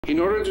In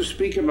order to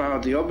speak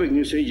about the Opec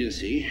News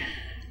Agency,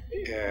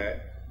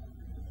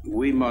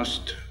 we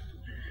must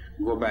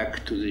go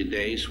back to the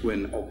days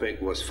when OPEC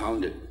was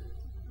founded.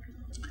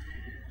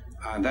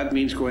 And that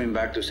means going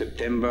back to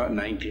September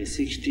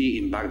 1960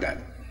 in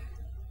Baghdad.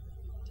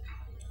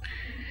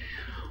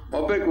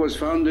 OPEC was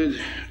founded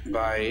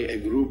by a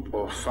group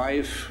of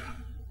 5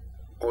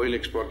 oil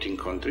exporting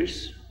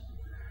countries: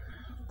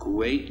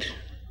 Kuwait,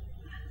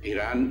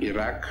 Iran,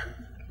 Iraq,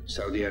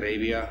 Saudi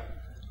Arabia,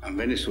 and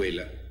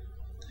Venezuela,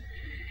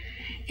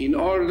 in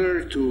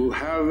order to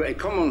have a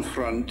common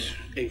front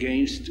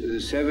against the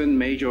 7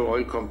 major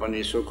oil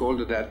companies, so-called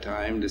at that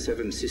time the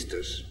 7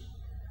 Sisters,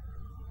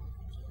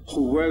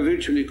 who were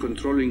virtually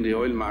controlling the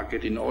oil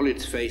market in all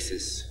its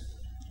phases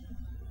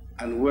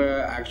and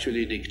were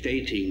actually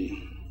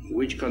dictating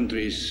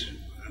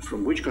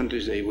from which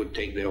countries they would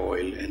take their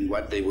oil and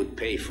what they would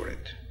pay for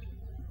it.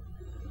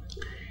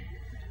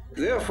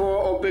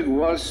 Therefore, OPEC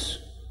was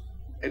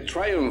a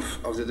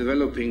triumph of the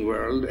developing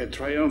world, a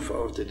triumph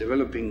of the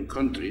developing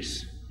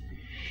countries,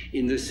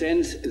 in the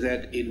sense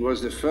that it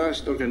was the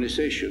first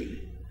organization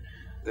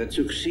that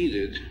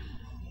succeeded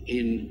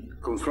in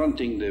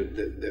confronting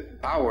the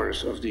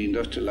powers of the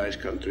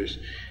industrialized countries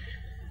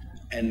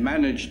and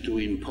managed to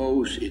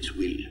impose its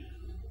will.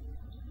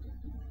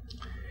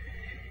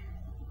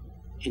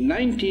 Between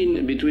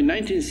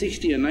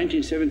 1960 and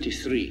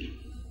 1973,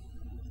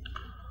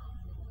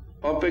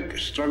 OPEC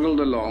struggled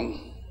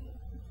along,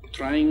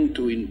 trying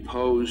to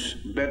impose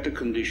better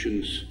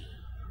conditions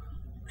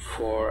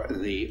for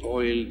the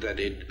oil that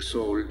it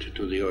sold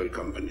to the oil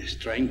companies,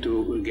 trying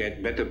to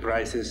get better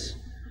prices,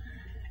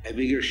 a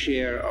bigger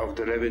share of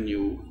the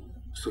revenue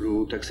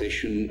through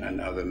taxation and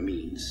other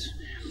means.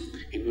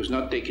 It was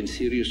not taken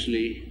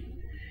seriously.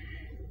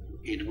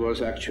 It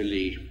was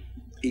actually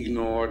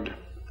ignored.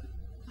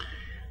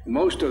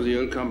 Most of the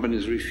oil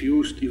companies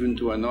refused even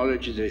to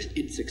acknowledge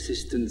its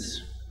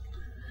existence.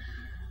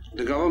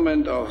 The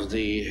government of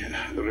the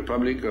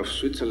Republic of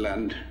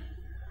Switzerland,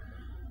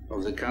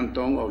 of the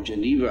canton of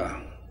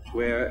Geneva,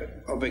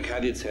 where OPEC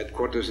had its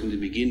headquarters in the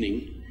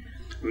beginning,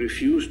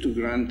 refused to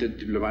grant it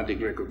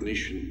diplomatic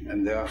recognition,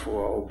 and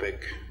therefore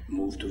OPEC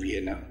moved to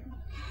Vienna.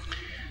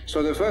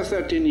 So the first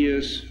 13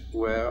 years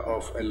were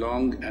of a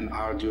long and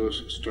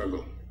arduous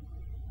struggle.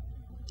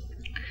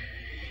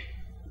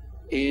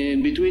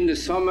 In between the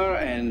summer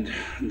and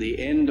the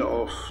end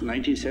of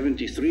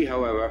 1973,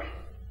 however,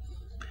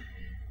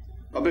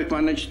 OPEC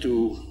managed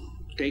to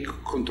take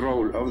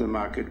control of the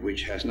market,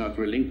 which has not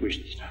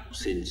relinquished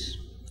since,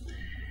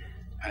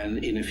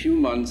 and in a few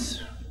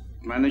months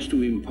managed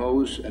to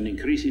impose an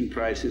increase in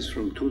prices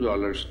from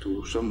 $2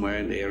 to somewhere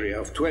in the area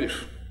of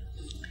 12,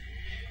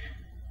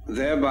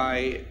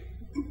 thereby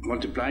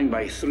multiplying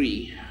by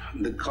 3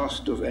 the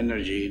cost of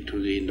energy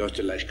to the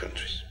industrialized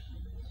countries.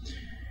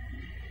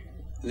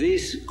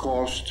 This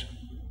caused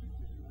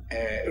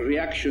a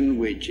reaction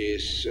which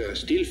is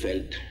still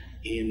felt,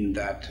 in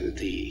that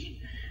the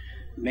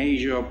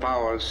major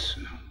powers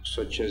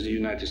such as the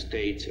United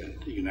States and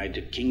the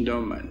United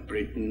Kingdom and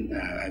Britain,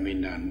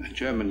 and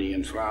Germany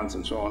and France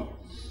and so on,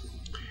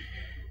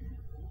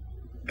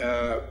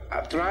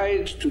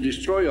 tried to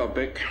destroy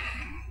OPEC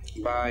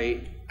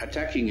by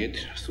attacking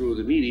it through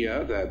the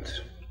media that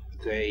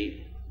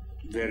they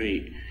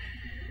very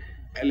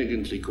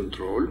elegantly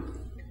control,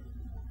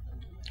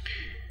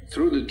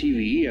 through the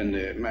TV and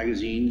the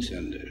magazines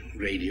and the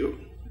radio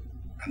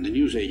and the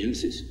news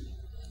agencies.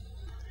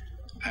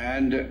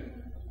 And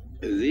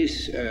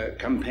this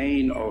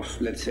campaign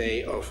of, let's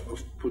say, of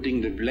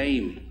putting the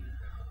blame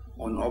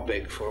on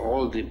OPEC for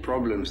all the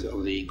problems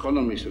of the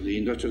economies of the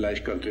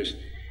industrialized countries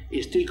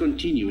is still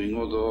continuing,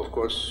 although, of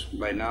course,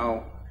 by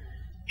now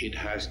it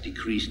has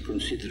decreased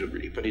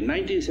considerably. But in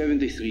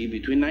 1973,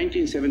 between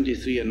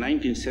 1973 and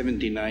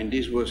 1979,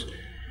 this was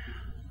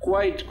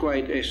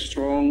quite a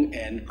strong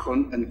and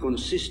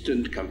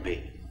consistent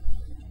campaign.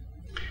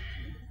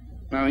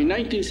 Now, in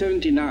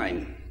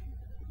 1979,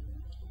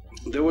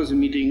 there was a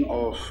meeting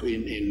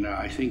in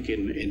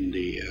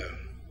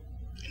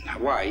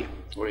Hawaii,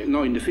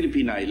 in the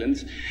Philippine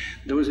Islands.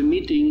 There was a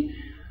meeting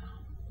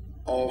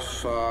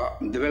of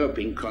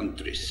developing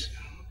countries,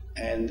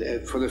 and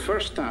for the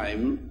first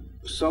time,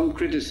 some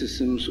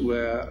criticisms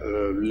were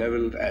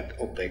leveled at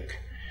OPEC,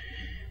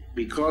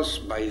 because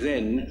by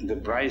then the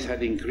price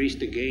had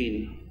increased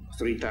again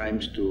 3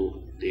 times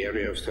to the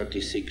area of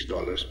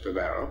 $36 per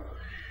barrel,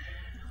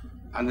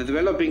 and the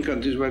developing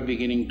countries were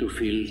beginning to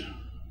feel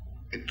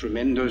a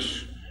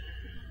tremendous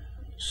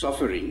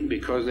suffering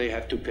because they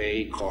had to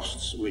pay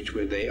costs which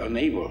were they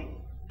unable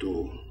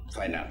to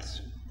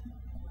finance.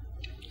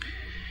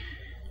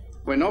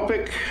 When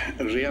OPEC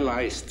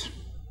realized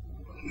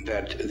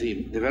that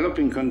the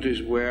developing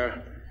countries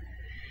were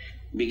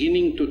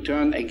beginning to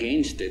turn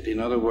against it,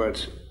 in other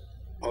words,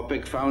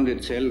 OPEC found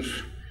itself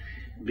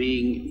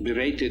being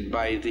berated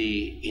by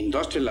the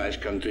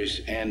industrialized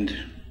countries and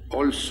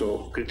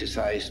also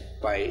criticized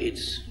by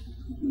its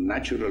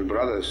natural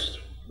brothers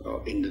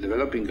in the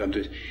developing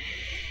countries,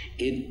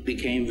 it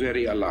became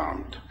very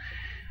alarmed.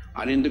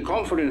 And in the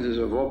conferences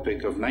of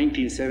OPEC of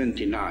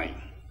 1979,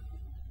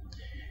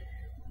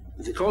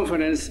 The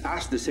conference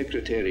asked the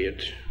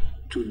Secretariat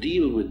to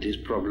deal with this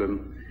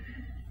problem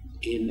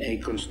in a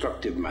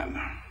constructive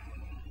manner.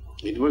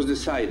 It was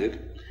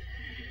decided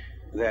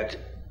that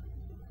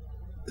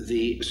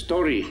the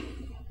story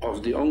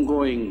of the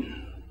ongoing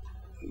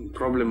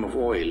problem of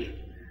oil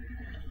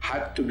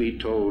had to be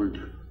told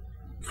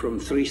from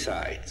three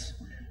sides.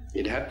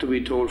 It had to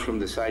be told from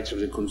the sides of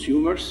the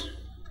consumers,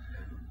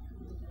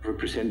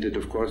 represented,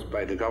 of course,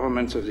 by the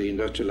governments of the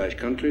industrialized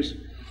countries,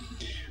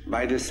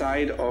 by the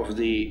side of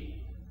the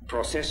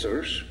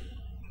processors,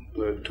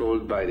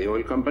 told by the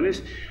oil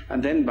companies,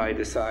 and then by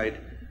the side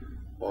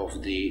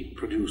of the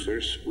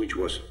producers, which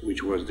was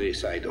the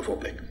side of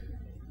OPEC.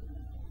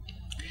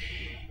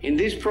 In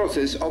this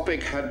process,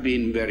 OPEC had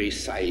been very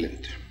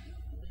silent.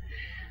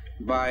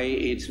 By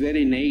its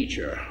very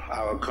nature,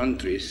 our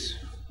countries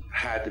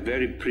had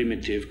very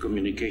primitive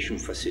communication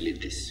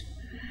facilities.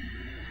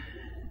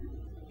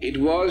 It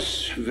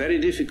was very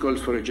difficult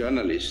for a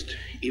journalist,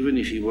 even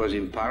if he was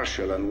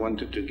impartial and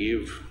wanted to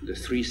give the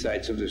three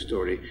sides of the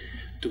story,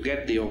 to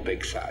get the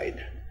OPEC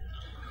side.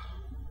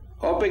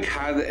 OPEC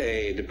had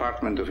a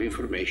department of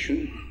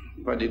information,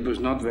 but it was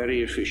not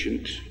very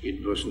efficient.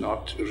 It was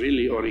not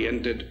really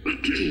oriented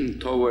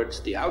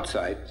towards the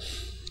outside.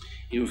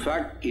 In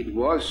fact,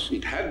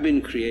 it had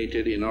been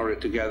created in order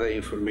to gather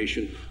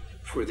information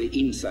for the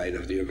inside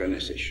of the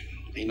organization.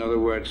 In other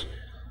words,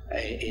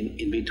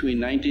 in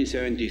between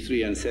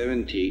 1973 and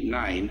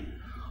 79,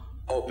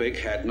 OPEC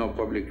had no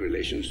public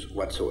relations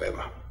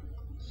whatsoever.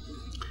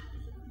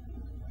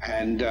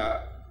 And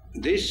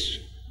this,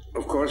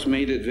 of course,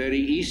 made it very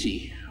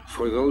easy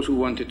for those who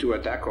wanted to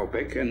attack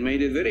OPEC and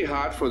made it very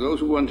hard for those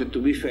who wanted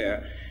to be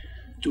fair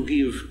to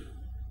give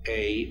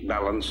a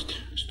balanced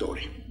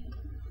story.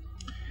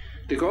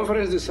 The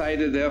conference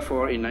decided,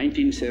 therefore, in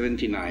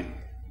 1979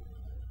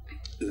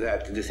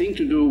 that the thing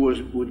to do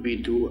would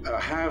be to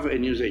have a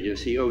news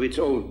agency of its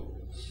own,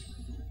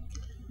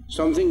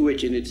 something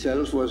which in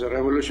itself was a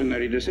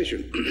revolutionary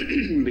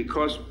decision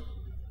because,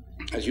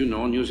 as you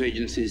know, news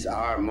agencies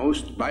are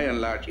by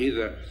and large,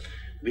 either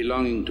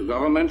belonging to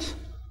governments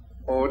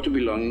or to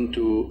belonging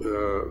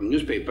to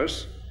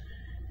newspapers,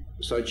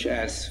 such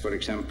as, for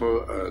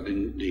example,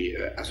 the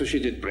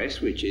Associated Press,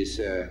 which is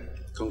a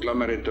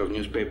conglomerate of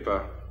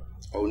newspaper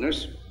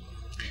owners,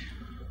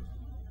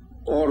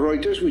 or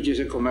Reuters, which is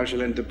a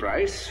commercial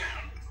enterprise,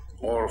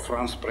 or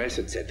France Press,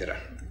 etc.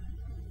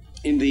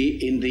 In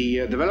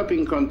the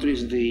developing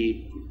countries,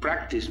 the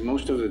practice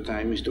most of the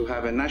time is to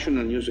have a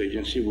national news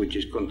agency which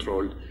is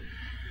controlled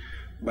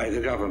by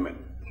the government,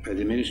 by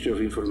the Ministry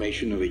of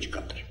Information of each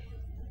country.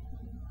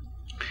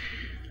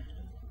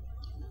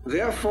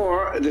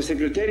 Therefore, the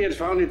Secretariat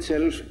found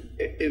itself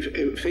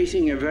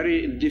facing a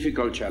very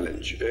difficult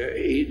challenge.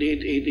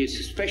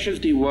 Its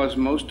specialty was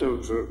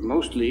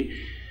mostly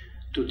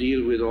to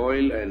deal with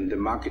oil and the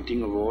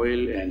marketing of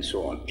oil and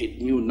so on. It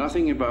knew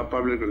nothing about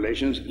public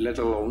relations, let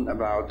alone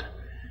about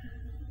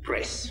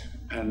press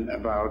and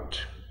about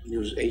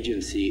news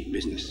agency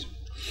business.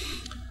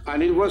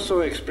 And it was so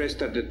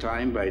expressed at the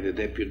time by the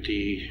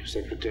Deputy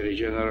Secretary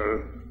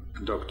General,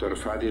 Dr.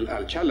 Fadil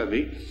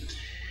Al-Chalabi,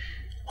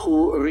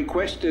 who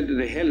requested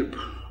the help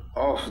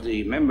of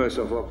the members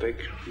of OPEC,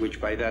 which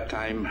by that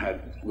time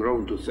had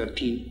grown to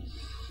 13.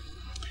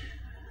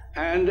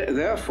 And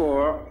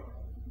therefore,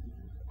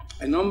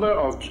 a number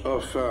of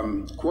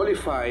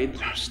qualified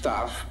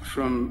staff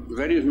from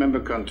various member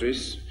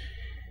countries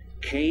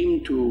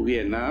came to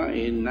Vienna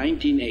in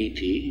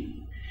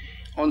 1980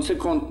 on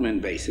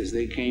secondment basis.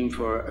 They came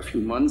for a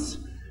few months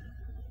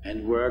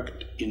and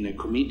worked in a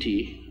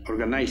committee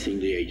organizing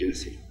the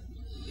agency.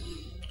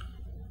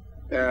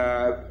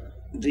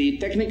 The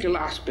technical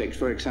aspect,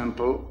 for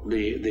example,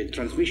 the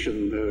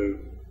transmission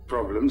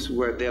problems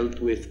were dealt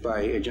with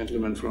by a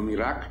gentleman from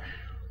Iraq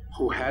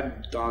who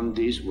had done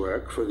this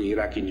work for the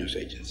Iraqi News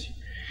Agency.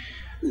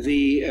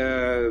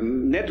 The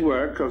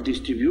network of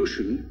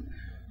distribution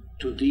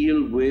to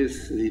deal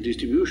with the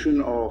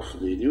distribution of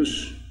the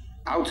news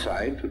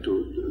outside,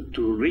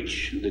 to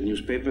reach the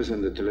newspapers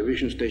and the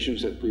television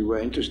stations that we were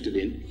interested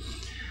in,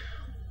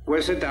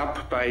 were set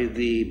up by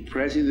the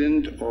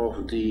president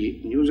of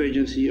the news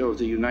agency of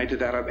the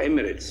United Arab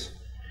Emirates,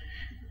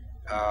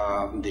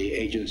 the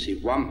agency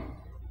WAM.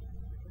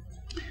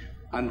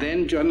 And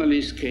then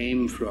journalists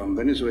came from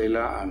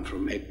Venezuela and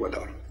from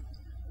Ecuador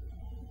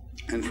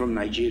and from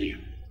Nigeria.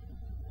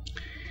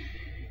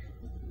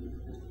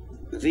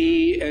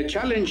 The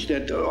challenge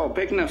that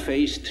Opecna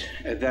faced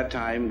at that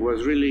time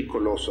was really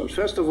colossal.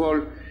 First of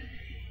all,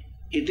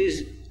 it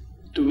is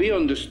to be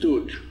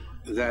understood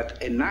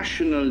that a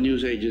national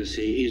news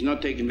agency is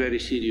not taken very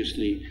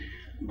seriously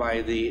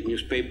by the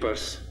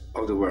newspapers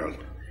of the world,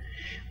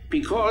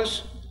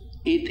 because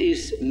it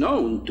is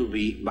known to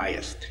be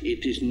biased.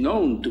 It is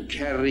known to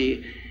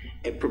carry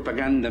a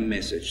propaganda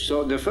message.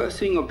 So the first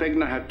thing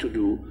Opecna had to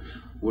do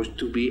was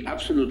to be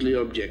absolutely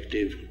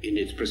objective in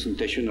its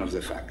presentation of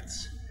the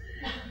facts,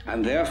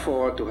 and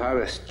therefore to have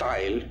a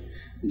style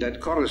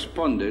that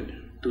corresponded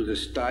to the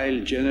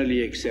style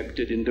generally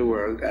accepted in the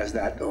world as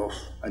that of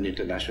an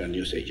international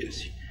news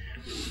agency.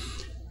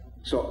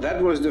 So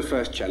that was the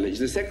first challenge.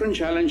 The second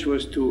challenge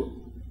was to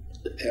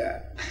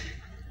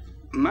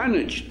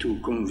manage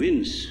to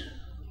convince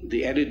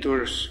the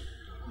editors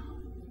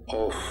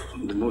of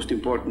the most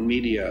important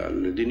media,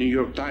 the New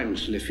York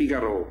Times, Le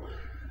Figaro,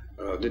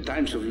 the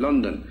Times of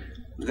London,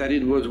 that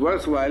it was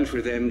worthwhile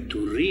for them to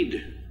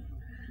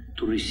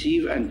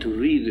receive and to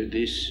read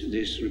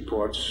these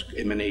reports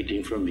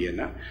emanating from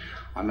Vienna.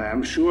 And I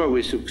am sure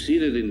we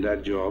succeeded in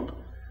that job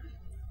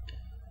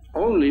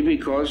only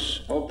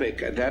because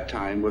OPEC at that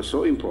time was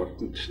so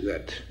important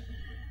that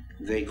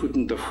they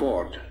couldn't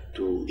afford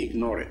to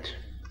ignore it.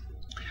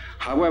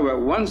 However,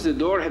 once the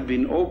door had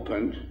been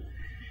opened,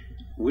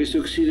 we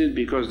succeeded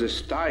because the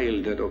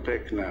style that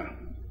Opecna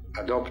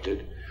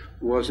adopted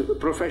was a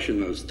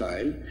professional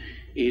style.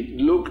 It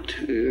looked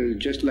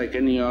just like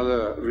any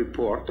other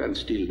report, and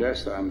still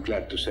does, I'm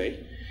glad to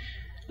say.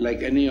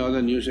 Like any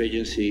other news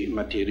agency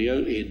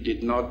material, it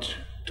did not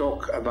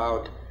talk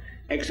about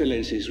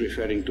excellencies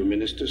referring to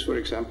ministers, for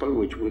example,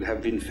 which would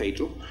have been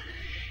fatal.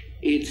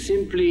 It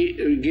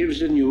simply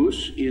gives the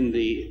news in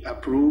the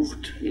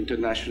approved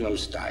international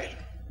style.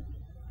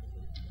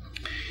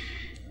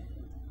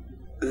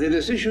 The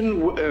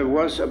decision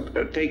was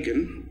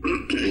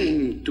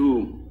taken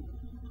to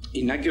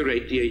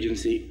inaugurate the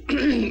agency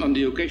on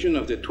the occasion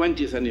of the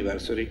 20th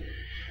anniversary,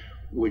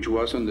 which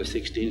was on the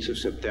 16th of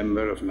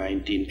September of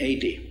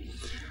 1980.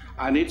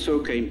 And it so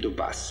came to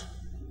pass.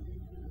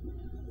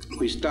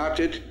 We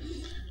started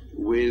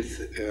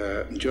with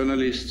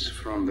journalists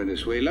from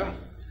Venezuela,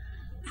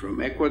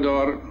 from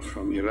Ecuador,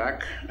 from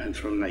Iraq, and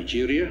from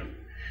Nigeria.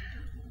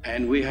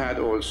 And we had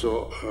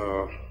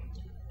also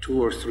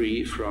 2 or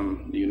 3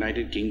 from the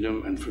United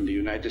Kingdom and from the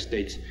United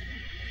States,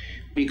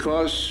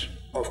 because,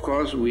 of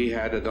course, we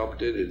had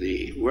adopted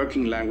the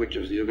working language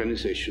of the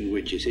organization,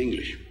 which is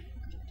English.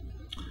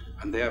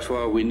 And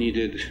therefore, we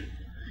needed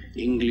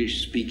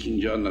English-speaking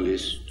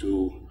journalists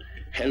to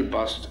help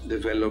us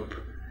develop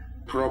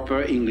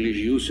proper English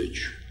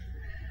usage.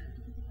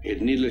 It's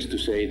needless to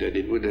say that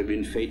it would have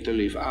been fatal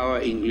if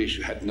our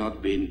English had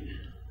not been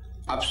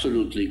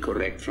absolutely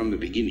correct from the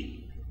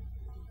beginning.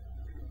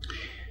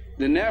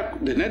 The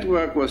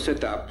network was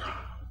set up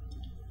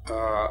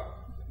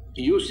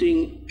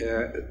using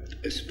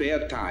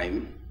spare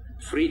time,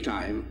 free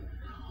time,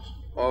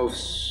 of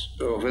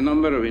a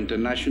number of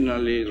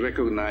internationally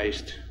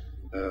recognized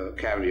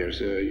carriers,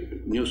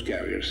 news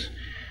carriers.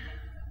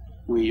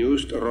 We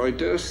used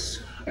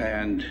Reuters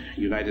and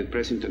United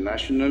Press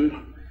International,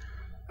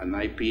 an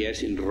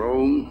IPS in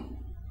Rome,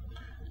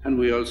 and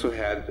we also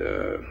had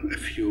a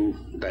few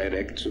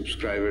direct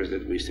subscribers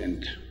that we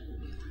sent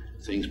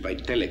things by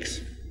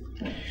telex.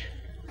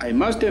 I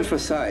must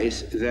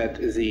emphasize that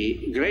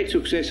the great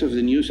success of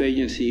the news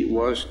agency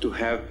was to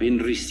have been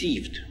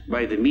received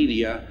by the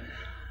media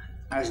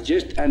as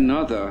just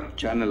another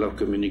channel of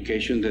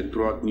communication that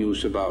brought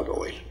news about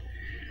oil.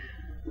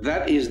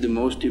 That is the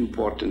most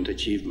important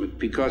achievement,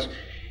 because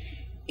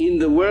in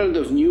the world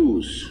of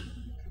news,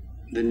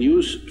 the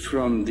news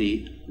from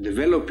the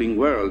developing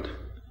world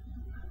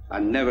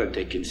are never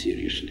taken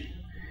seriously.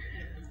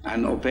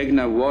 And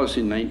Opecna was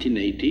in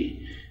 1980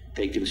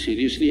 taken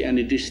seriously, and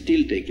it is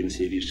still taken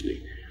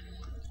seriously.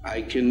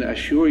 I can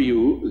assure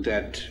you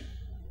that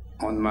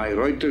on my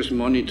Reuters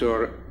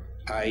monitor,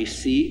 I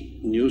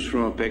see news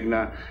from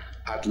Opecna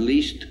at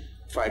least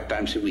 5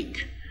 times a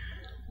week.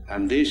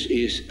 And this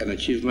is an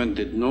achievement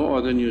that no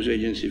other news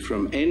agency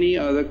from any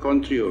other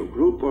country or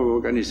group of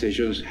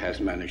organizations has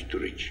managed to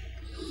reach.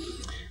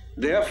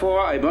 Therefore,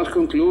 I must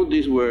conclude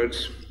these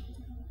words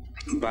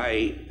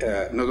by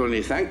not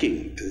only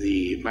thanking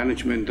the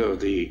management of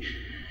the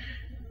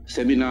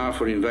seminar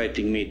for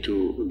inviting me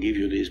to give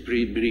you this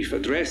brief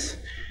address,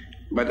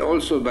 but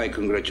also by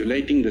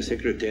congratulating the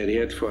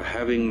Secretariat for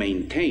having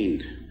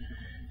maintained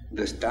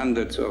the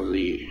standards of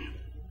the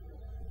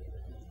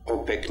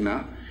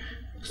Opecna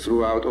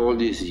throughout all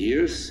these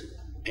years,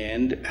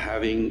 and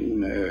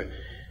having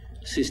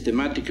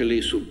systematically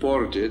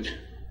supported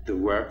the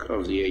work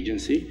of the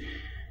agency.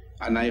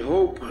 And I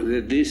hope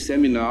that this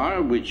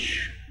seminar,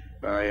 which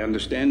I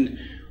understand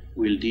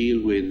will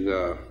deal with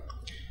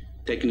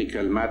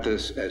technical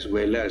matters as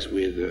well as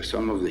with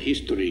some of the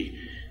history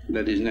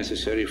that is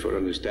necessary for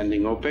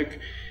understanding OPEC,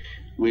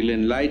 will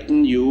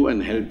enlighten you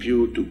and help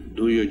you to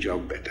do your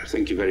job better.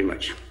 Thank you very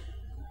much.